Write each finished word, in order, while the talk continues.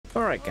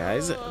Alright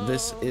guys,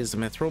 this is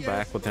Mithril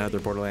back with another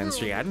Borderlands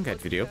 3 item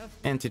guide video,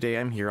 and today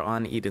I'm here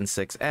on Eden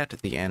 6 at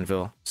the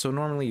Anvil. So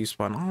normally you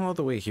spawn all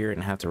the way here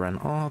and have to run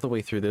all the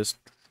way through this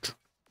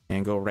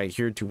and go right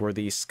here to where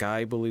these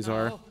sky bullies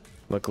are.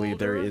 Luckily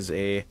there is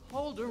a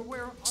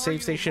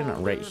save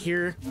station right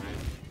here.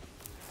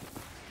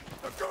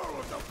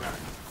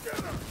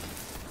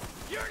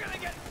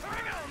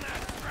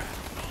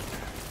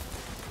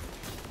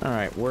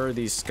 Alright, where are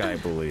these sky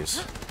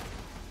bullies?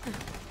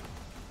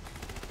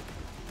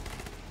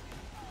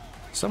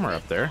 Somewhere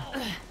up there.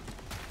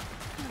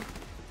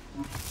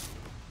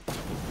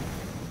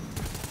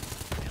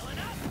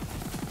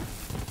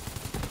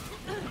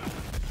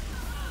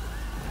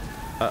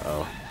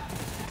 Uh-oh.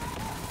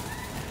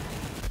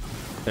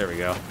 There we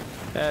go.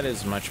 That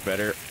is much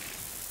better.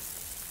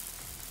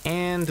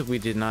 And we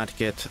did not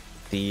get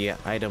the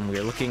item we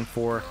are looking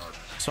for,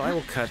 so I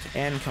will cut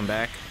and come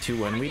back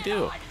to when we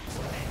do.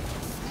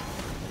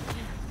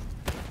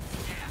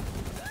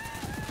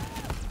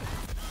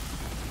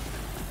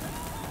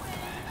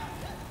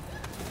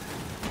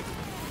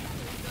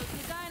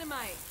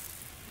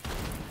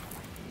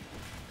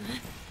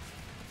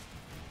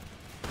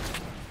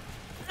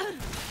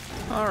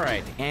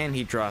 Alright, and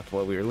he dropped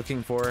what we were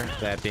looking for,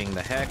 that being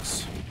the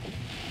hex.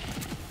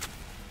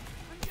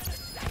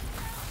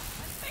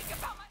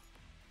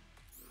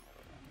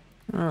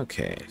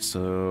 Okay,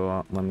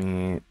 so let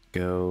me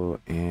go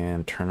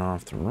and turn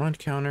off the run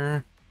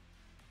counter.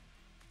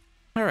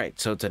 Alright,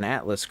 so it's an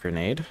Atlas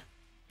grenade.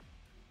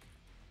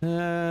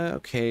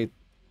 Okay,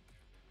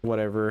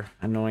 whatever,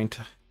 anoint.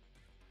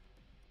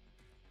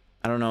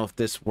 I don't know if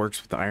this works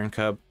with the Iron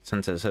Cub,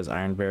 since it says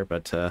Iron Bear,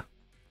 but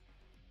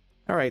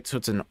alright, so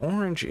it's an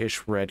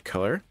orange-ish red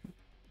color.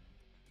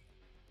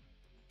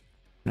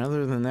 And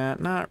other than that,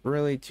 not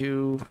really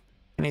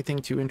anything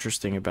too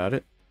interesting about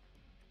it.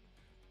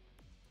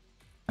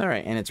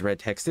 Alright, and its red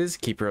text is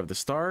Keeper of the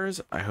Stars,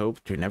 I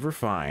hope to never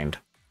find.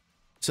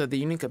 So the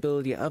unique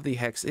ability of the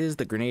hex is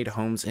the grenade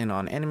homes in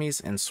on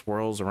enemies and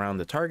swirls around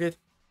the target.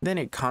 Then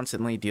it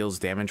constantly deals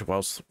damage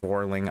while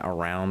swirling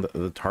around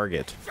the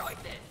target.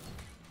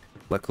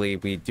 Luckily,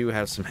 we do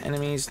have some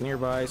enemies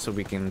nearby, so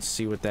we can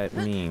see what that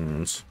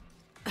means.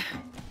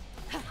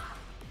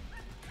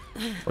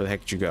 Where the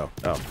heck did you go?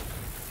 Oh.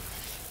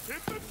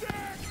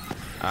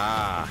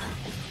 Ah.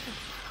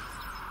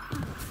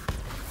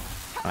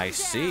 I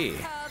see.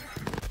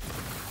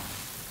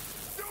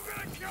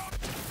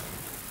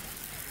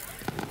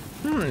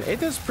 It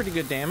does pretty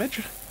good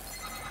damage.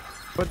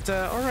 But,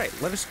 alright,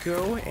 let us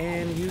go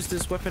and use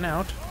this weapon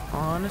out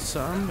on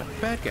some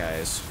bad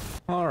guys.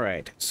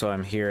 Alright, so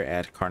I'm here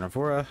at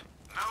Carnivora.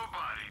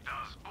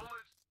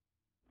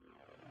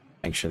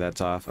 Make sure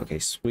that's off. Okay,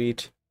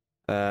 sweet.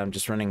 I'm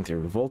just running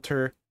through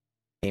Volter,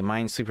 a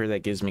Minesweeper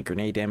that gives me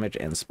grenade damage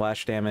and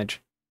splash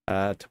damage.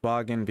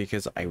 Toboggan,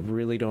 because I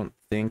really don't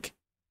think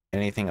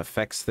anything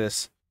affects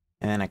this.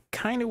 And I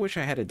kind of wish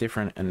I had a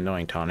different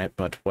anoint on it,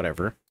 but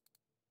whatever.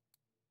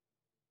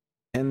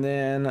 And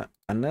then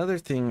another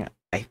thing,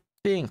 I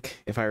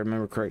think, if I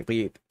remember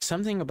correctly,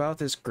 something about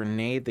this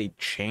grenade they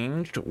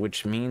changed,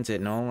 which means it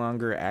no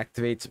longer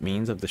activates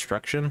means of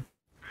destruction.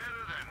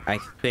 I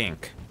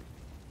think.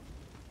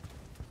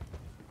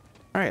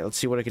 Alright, let's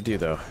see what I could do,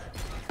 though.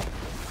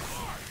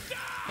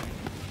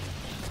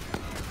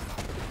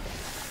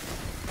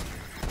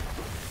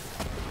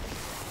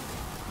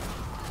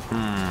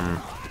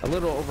 A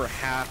little over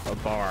half a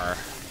bar.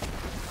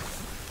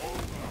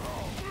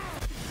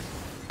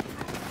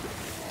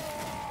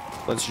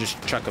 Let's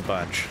just chuck a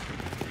bunch.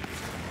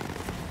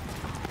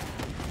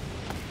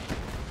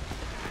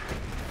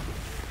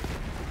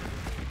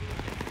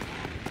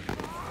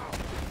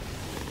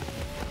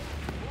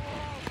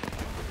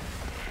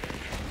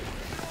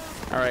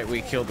 Alright,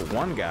 we killed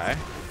one guy.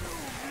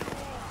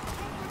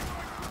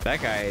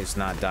 That guy is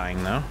not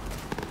dying, though.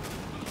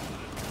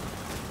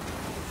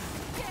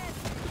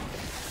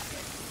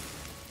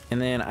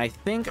 And then I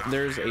think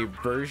there's a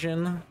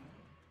version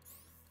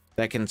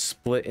that can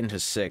split into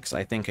 6.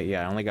 I think,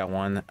 yeah, I only got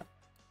one.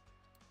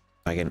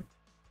 I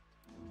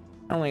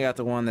only got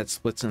the one that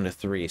splits into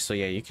 3. So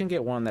yeah, you can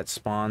get one that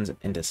spawns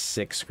into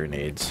 6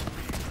 grenades,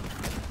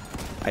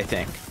 I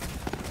think.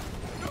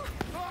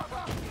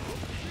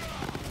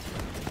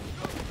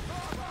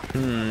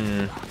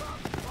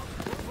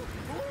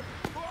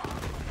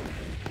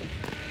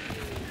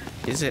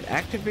 Is it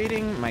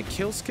activating my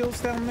kill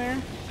skills down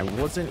there? I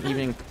wasn't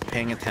even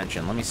paying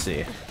attention. Let me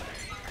see.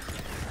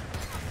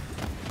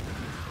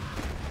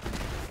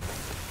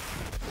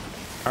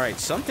 Alright,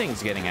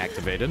 something's getting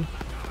activated.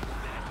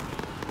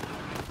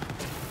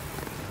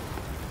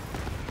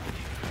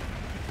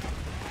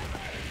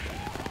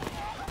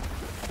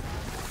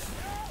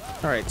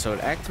 Alright, so it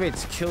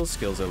activates kill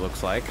skills, it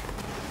looks like.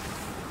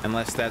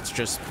 Unless that's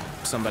just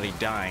somebody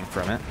dying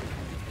from it.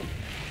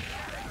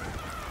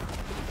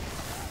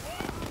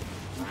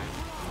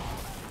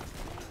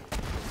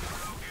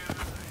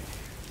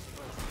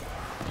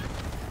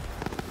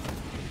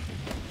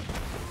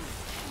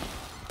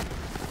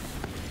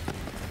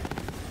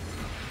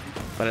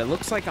 But it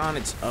looks like on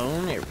its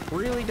own, it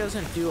really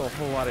doesn't do a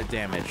whole lot of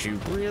damage. You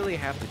really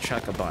have to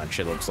chuck a bunch,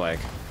 it looks like.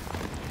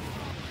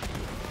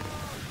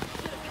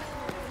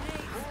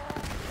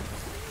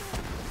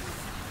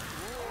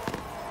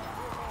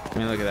 I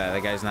mean, look at that.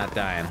 That guy's not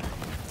dying.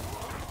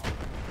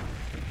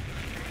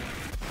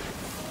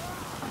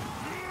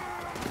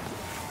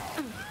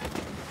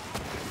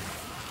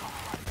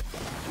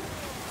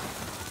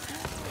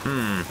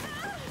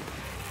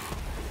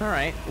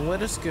 Alright,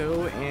 let us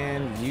go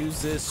and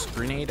use this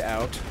grenade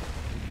out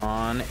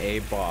on a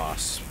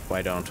boss.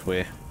 Why don't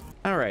we?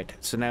 Alright,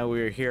 so now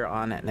we're here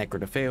on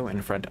Necrodefeo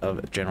in front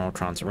of General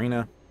Tron's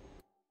arena.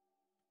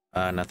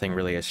 Nothing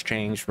really has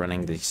changed,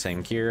 running the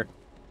same gear.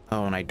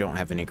 Oh, and I don't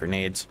have any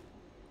grenades.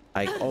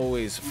 I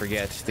always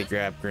forget to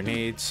grab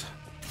grenades.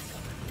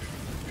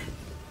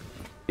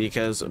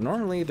 Because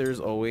normally there's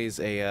always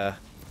a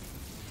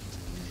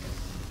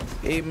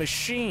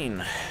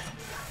machine.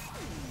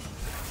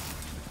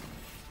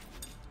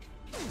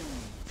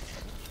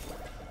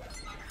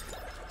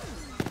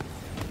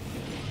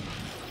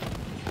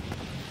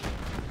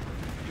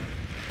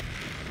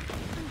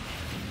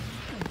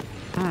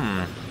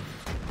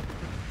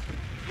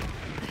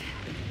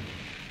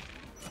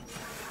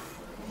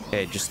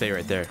 Hey, just stay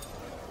right there.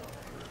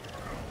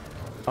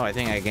 Oh, I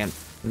think I can...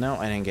 No,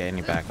 I didn't get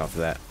any back off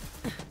of that.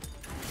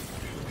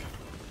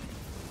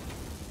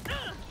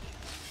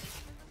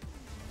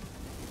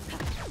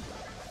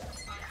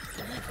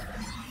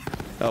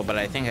 Oh, but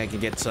I think I could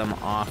get some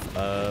off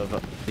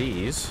of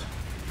these.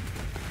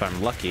 If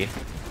I'm lucky.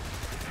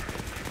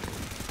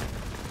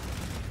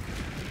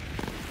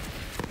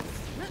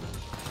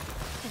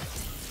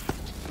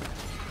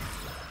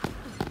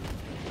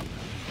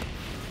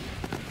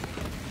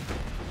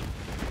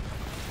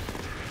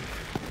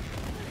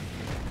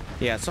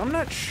 Yeah, so I'm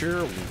not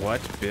sure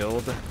what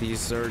build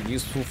these are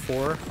useful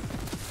for.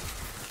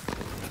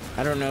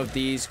 I don't know if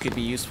these could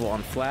be useful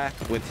on Flak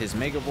with his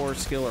Megavore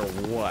skill or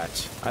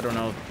what. I don't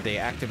know if they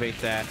activate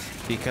that,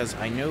 because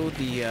I know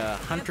the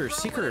Hunter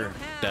Seeker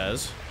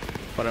does,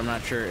 but I'm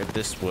not sure if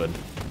this would.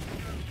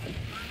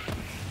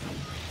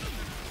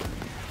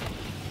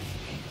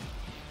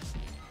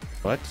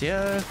 But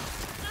yeah,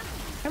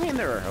 I mean,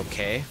 they're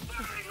okay.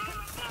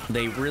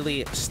 They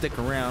really stick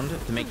around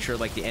to make sure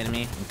like the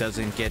enemy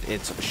doesn't get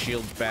its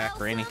shield back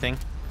or anything,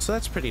 so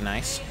that's pretty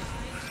nice.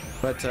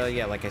 But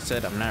yeah, like I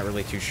said, I'm not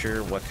really too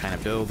sure what kind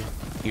of build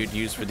you'd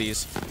use for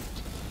these.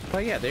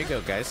 But yeah, there you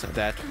go, guys.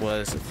 That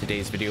was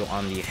today's video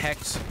on the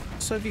Hex.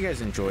 So if you guys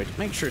enjoyed,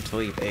 make sure to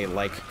leave a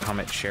like,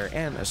 comment, share,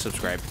 and a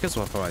subscribe because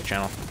it'll help my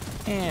channel,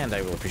 and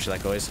I will appreciate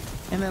that, guys.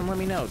 And then let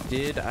me know,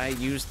 did I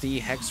use the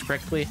Hex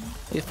correctly?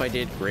 If I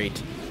did,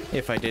 great.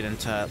 If I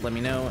didn't, let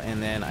me know,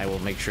 and then I will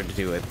make sure to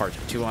do a part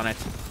 2 on it.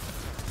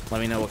 Let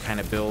me know what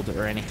kind of build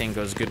or anything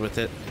goes good with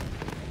it.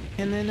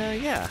 And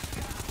then, yeah.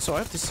 So I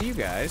have to see you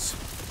guys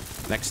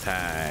next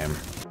time.